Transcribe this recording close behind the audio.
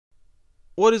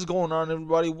What is going on,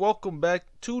 everybody? Welcome back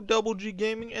to Double G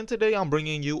Gaming, and today I'm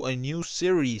bringing you a new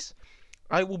series.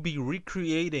 I will be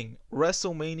recreating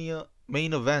WrestleMania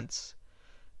main events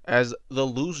as the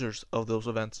losers of those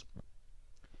events,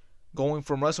 going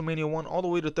from WrestleMania 1 all the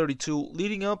way to 32,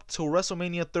 leading up to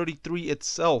WrestleMania 33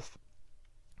 itself.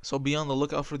 So be on the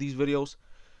lookout for these videos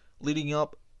leading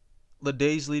up, the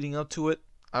days leading up to it.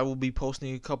 I will be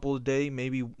posting a couple a day,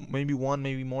 maybe one,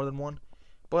 maybe more than one,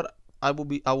 but I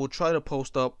will try to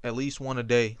post up at least one a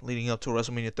day leading up to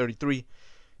WrestleMania 33.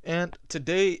 And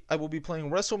today I will be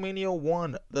playing WrestleMania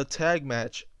 1, the tag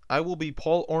match. I will be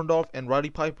Paul Orndorff and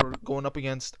Roddy Piper going up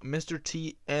against Mr.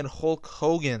 T and Hulk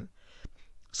Hogan.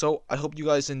 So I hope you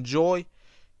guys enjoy.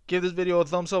 Give this video a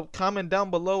thumbs up, comment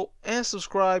down below, and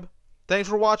subscribe. Thanks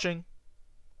for watching.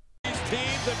 These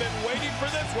teams have been waiting for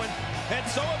this one, and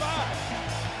so have I.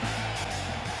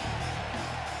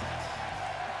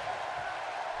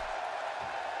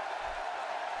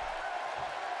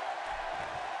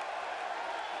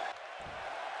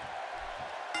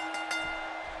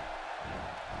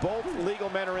 Both legal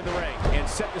men are in the ring and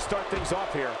set to start things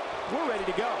off here. We're ready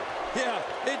to go. Yeah,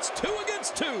 it's 2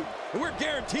 against 2, and we're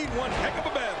guaranteed one heck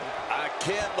of a battle. I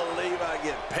can't believe I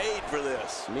get paid for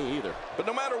this. Me either. But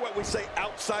no matter what we say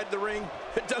outside the ring,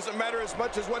 it doesn't matter as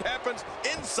much as what happens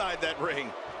inside that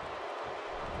ring.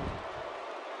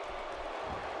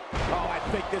 Oh, I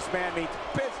think this man means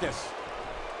business.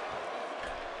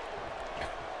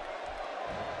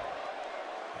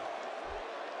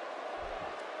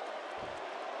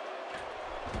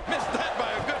 Missed that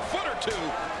by a good foot or two.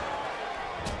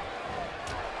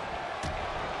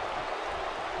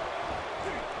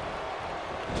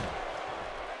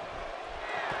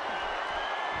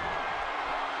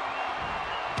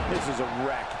 This is a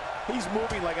wreck. He's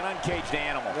moving like an uncaged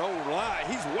animal. No lie,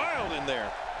 he's wild in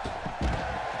there.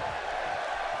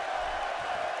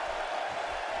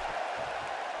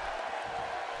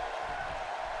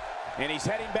 And he's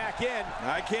heading back in.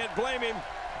 I can't blame him.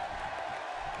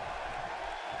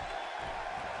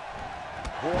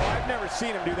 Boy, I've never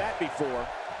seen him do that before.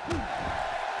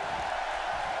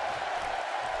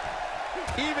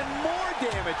 Even more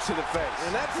damage to the face.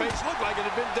 And that face looked like it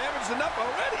had been damaged enough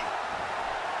already.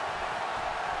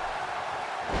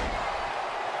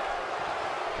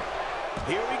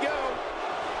 Here we go.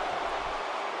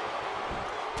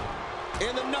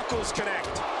 And the knuckles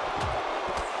connect.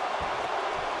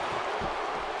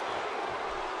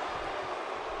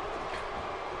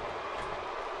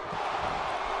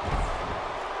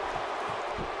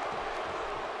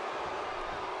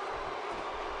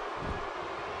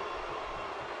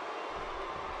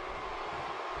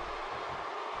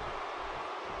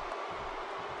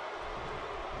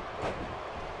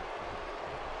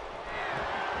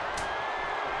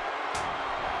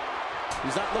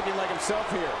 He's not looking like himself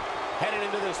here. Headed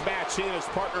into this match, he and his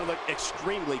partner look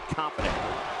extremely confident.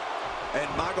 And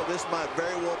Michael, this might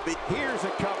very well be. Here's a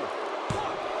cover.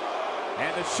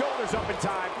 And the shoulder's up in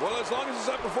time. Well, as long as it's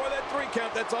up before that 3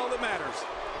 count, that's all that matters.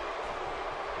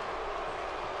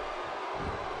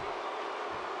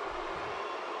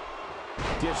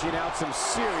 Dishing out some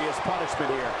serious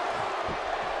punishment here.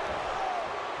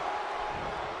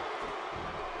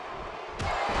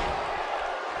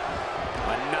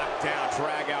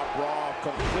 Drag-out brawl,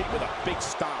 complete with a big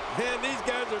stomp. And these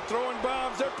guys are throwing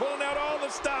bombs. They're pulling out all the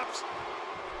stops.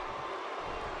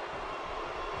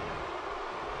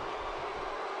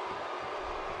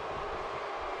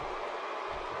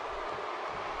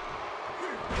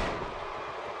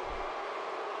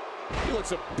 He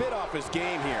looks a bit off his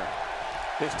game here.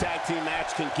 This tag team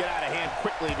match can get out of hand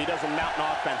quickly if he doesn't mount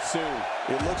an offense soon.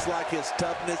 It looks like his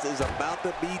toughness is about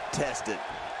to be tested.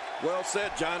 Well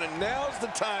said, John, and now's the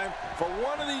time for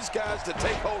one of these guys to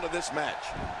take hold of this match.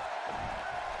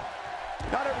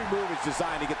 Not every move is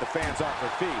designed to get the fans off their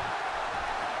feet.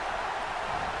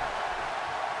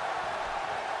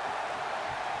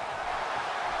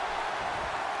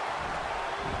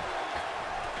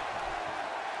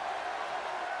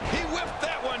 He whipped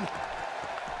that one.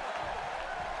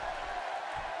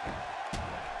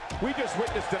 We just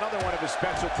witnessed another one of his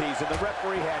specialties, and the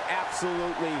referee had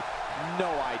absolutely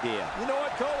no idea. You know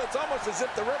what, Cole? It's almost as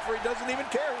if the referee doesn't even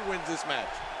care who wins this match.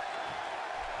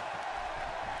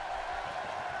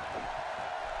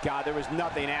 God, there was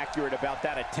nothing accurate about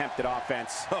that attempt at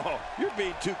offense. Oh, you're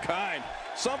being too kind.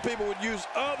 Some people would use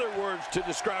other words to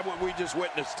describe what we just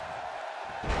witnessed.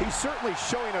 He's certainly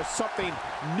showing us something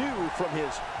new from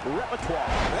his repertoire.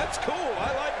 That's cool.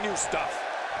 I like new stuff.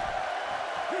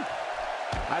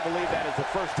 I believe that is the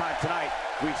first time tonight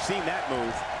we've seen that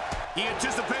move. He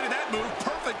anticipated that move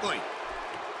perfectly.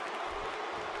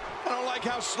 I don't like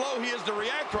how slow he is to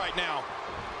react right now.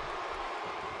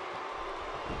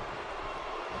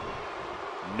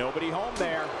 Nobody home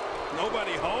there.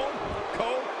 Nobody home?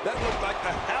 Cole, that looks like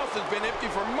the house has been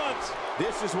empty for months.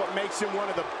 This is what makes him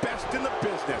one of the best in the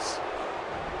business.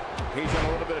 He's in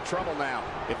a little bit of trouble now.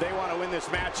 If they want to win this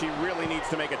match, he really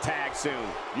needs to make a tag soon.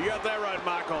 You got that right,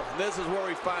 Michael. This is where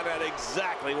we find out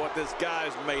exactly what this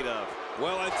guy's made of.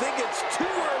 Well, I think it's too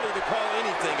early to call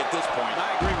anything at this point. I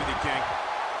agree with you, King.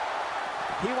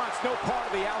 He wants no part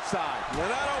of the outside.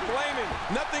 And I don't blame him.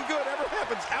 Nothing good ever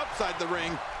happens outside the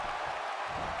ring.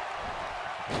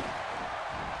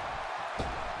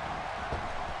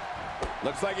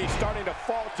 Looks like he's starting to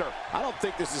falter. I don't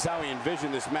think this is how he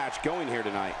envisioned this match going here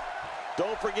tonight.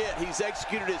 Don't forget, he's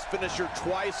executed his finisher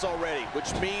twice already,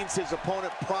 which means his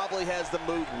opponent probably has the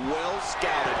move well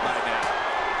scouted by now.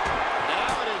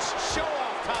 Now it is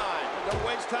show-off time. Don't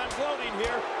waste time gloating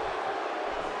here.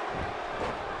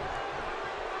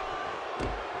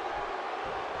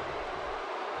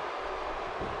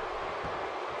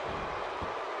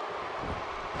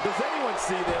 Does anyone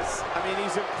see this? I mean,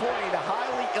 he's employing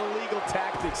highly illegal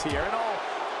tactics here, and all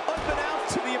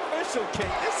unbeknownst to the official, King.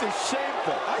 This is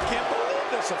shameful. I can't believe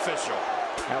this official.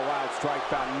 That wild strike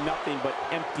found nothing but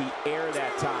empty air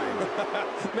that time.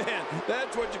 Man,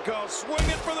 that's what you call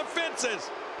swinging for the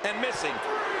fences and missing.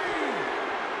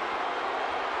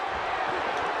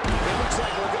 It looks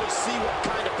like we're going to see what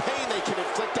kind of pain they can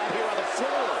inflict out here on the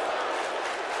floor.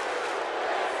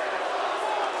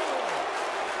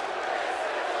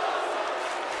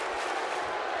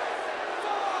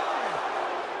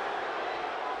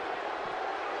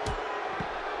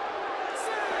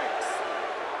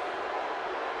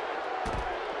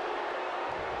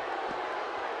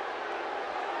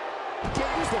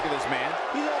 Just look at this man.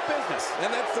 He's all business.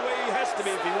 And that's the way he has to be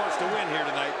if he wants to win here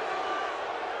tonight.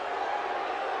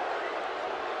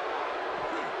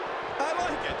 I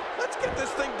like it. Let's get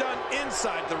this thing done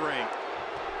inside the ring.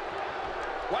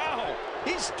 Wow,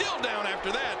 he's still down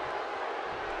after that.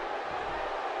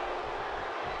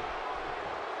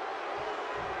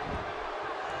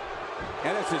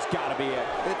 And this has got to be it.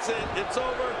 It's it. It's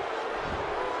over.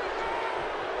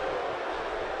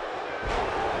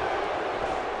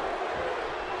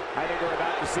 I think we're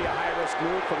about to see a high-risk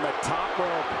move from the top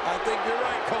rope. I think you're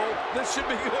right, Cole. This should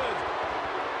be good.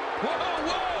 Whoa,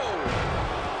 whoa!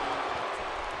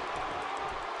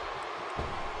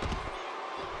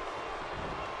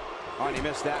 Oh, and he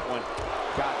missed that one.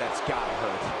 God, that's got to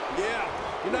hurt. Yeah,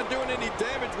 you're not doing any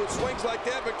damage with swings like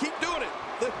that, but keep doing it.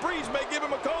 The breeze may give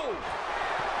him a cold.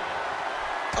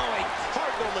 Oh, a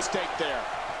cardinal mistake there.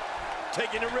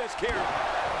 Taking a risk here.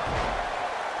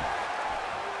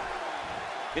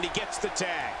 And he gets the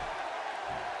tag.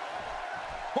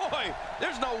 Boy,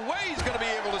 there's no way he's going to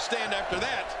be able to stand after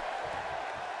that.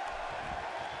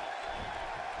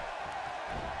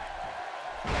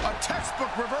 A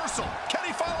textbook reversal. Can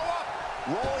he follow up?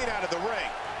 Rolling out of the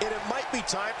ring. And it might be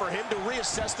time for him to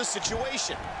reassess the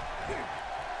situation.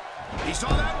 He saw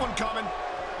that one coming.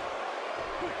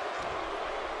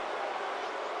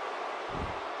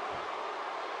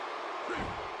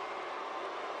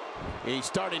 He's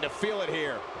starting to feel it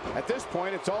here. At this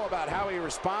point, it's all about how he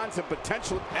responds and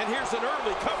potentially. And here's an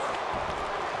early cover.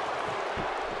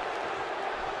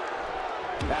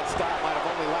 That stop might have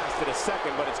only lasted a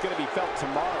second, but it's going to be felt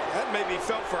tomorrow. That may be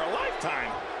felt for a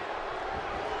lifetime.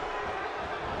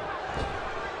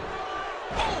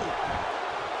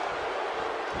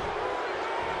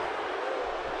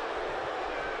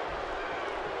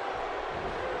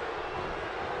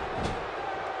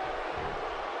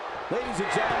 Ladies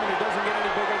and gentlemen, it doesn't get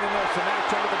any bigger than this. A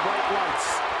match under the bright lights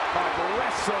of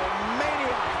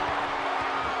WrestleMania.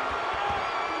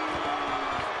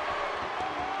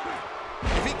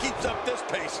 If he keeps up this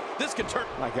pace, this can turn.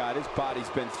 My God, his body's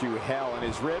been through hell, and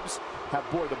his ribs have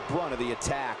bore the brunt of the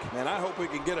attack. Man, I hope we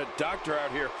can get a doctor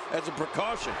out here as a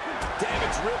precaution.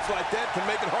 Damaged ribs like that can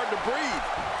make it hard to breathe.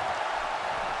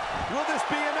 Will this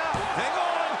be enough? Hang on.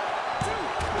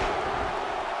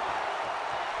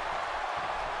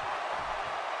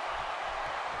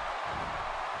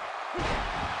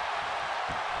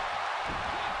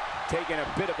 Taking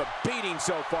a bit of a beating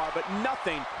so far, but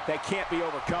nothing that can't be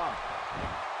overcome.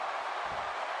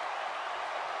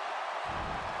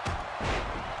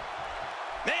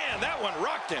 Man, that one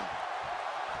rocked him.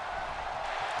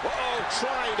 Uh-oh,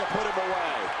 trying to put him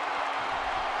away.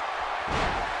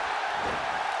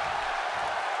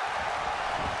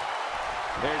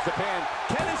 There's the pin.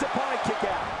 Can his opponent kick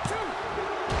out?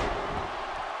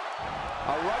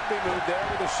 A rugby move there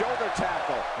with a shoulder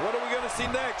tackle. What are we going to see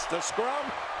next? A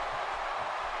scrum?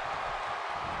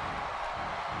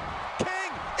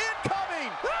 King incoming!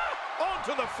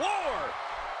 floor.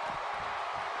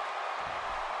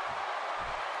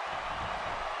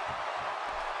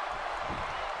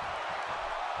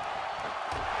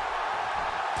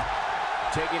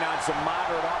 Taking on some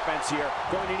moderate offense here.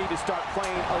 Going to need to start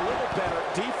playing a little better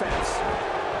defense.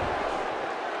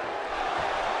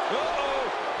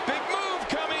 Uh-oh, big move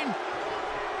coming.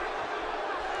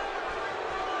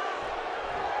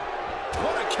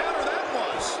 What a counter that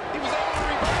was. He was able to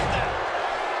reverse that.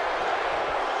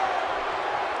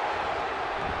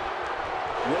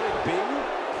 Will it be?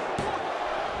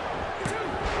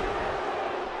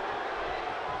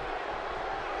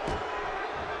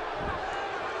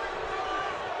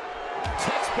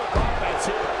 Textbook offense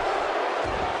here.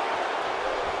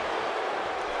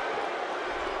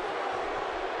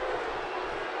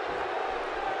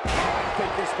 I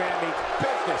think this man needs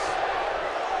business.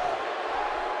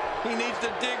 He needs to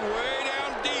dig way down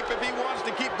deep if he wants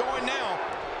to keep going now.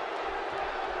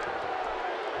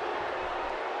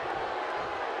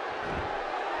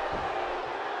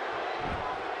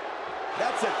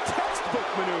 That's a textbook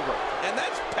maneuver. And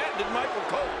that's patented Michael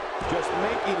Cole. Just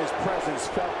making his presence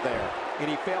felt there. And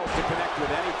he fails to connect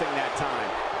with anything that time.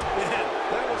 Man,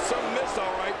 that was some miss,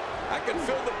 all right. I can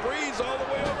feel the breeze all the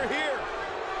way over here.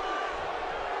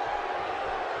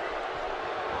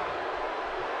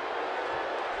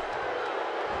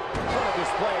 What a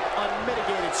display of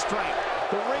unmitigated strength.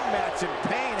 The ring mat's in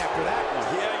pain after that one.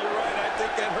 Yeah, you're right. I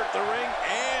think that hurt the ring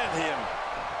and him.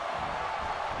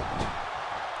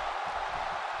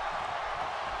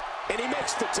 And he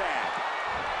makes the tag.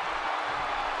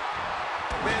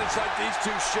 Man, it's like these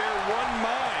two share one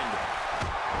mind.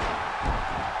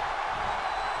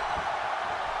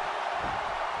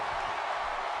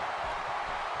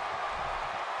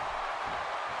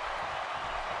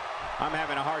 I'm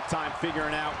having a hard time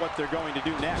figuring out what they're going to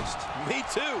do next. Me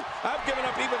too. I've given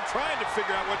up even trying to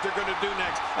figure out what they're going to do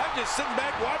next. I'm just sitting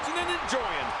back watching and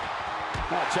enjoying.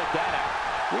 Oh, check that out.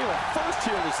 We have a first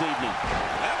here this evening.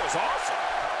 That was awesome.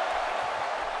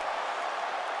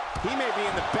 He may be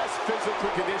in the best physical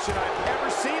condition I've ever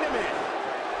seen him in.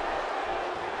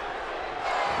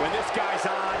 When this guy's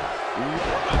on,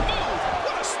 What a move!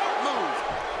 What a smart move!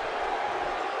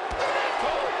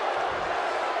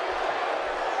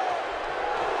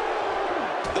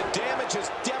 The damage has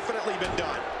definitely been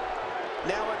done.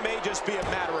 Now it may just be a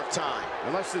matter of time.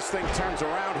 unless this thing turns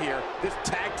around here, this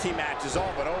tag team match is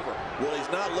all but over. Well,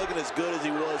 he's not looking as good as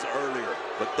he was earlier,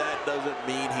 but that doesn't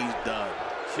mean he's done.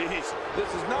 Jeez,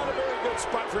 this is not a very good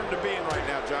spot for him to be in right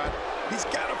now, John. He's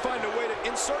got to find a way to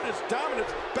insert his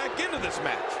dominance back into this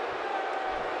match.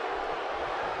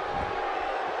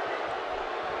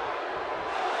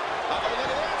 Uh-oh,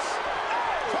 look at this.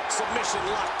 Hook submission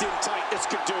locked in tight. This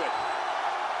could do it.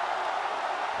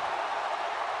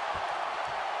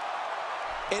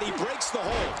 And he breaks the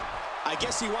hold. I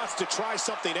guess he wants to try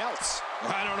something else.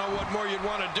 I don't know what more you'd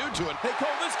want to do to it. Hey,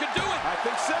 Cole, this could do it. I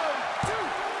think so.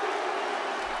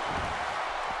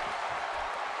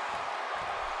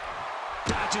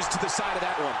 Dodges to the side of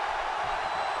that one.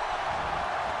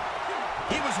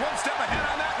 He was one step ahead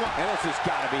on that one. And this has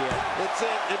got to be it. It's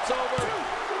it. It's over.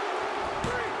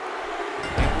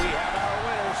 And we have our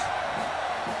winners.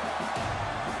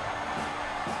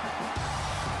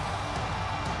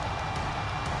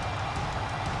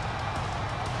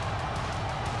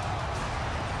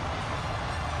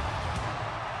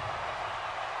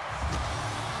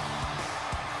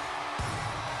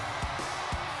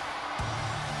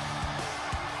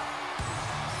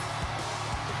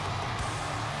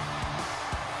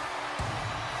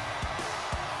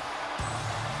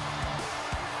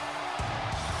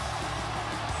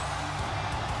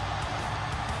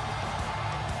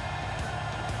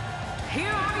 Here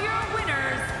are your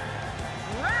winners,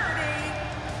 Roddy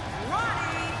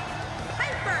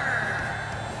Piper,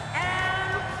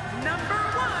 and #1,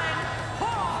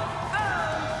 Hogan.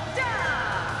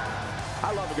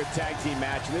 I love a good tag team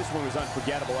match, and this one was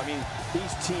unforgettable. I mean,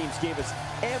 these teams gave us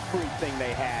everything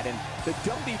they had, and the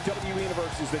WWE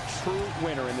Universe is the true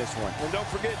winner in this one. And don't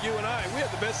forget, you and I, we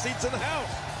have the best seats in the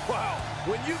house. Wow,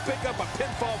 when you pick up a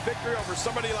pinfall victory over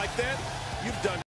somebody like that, you've done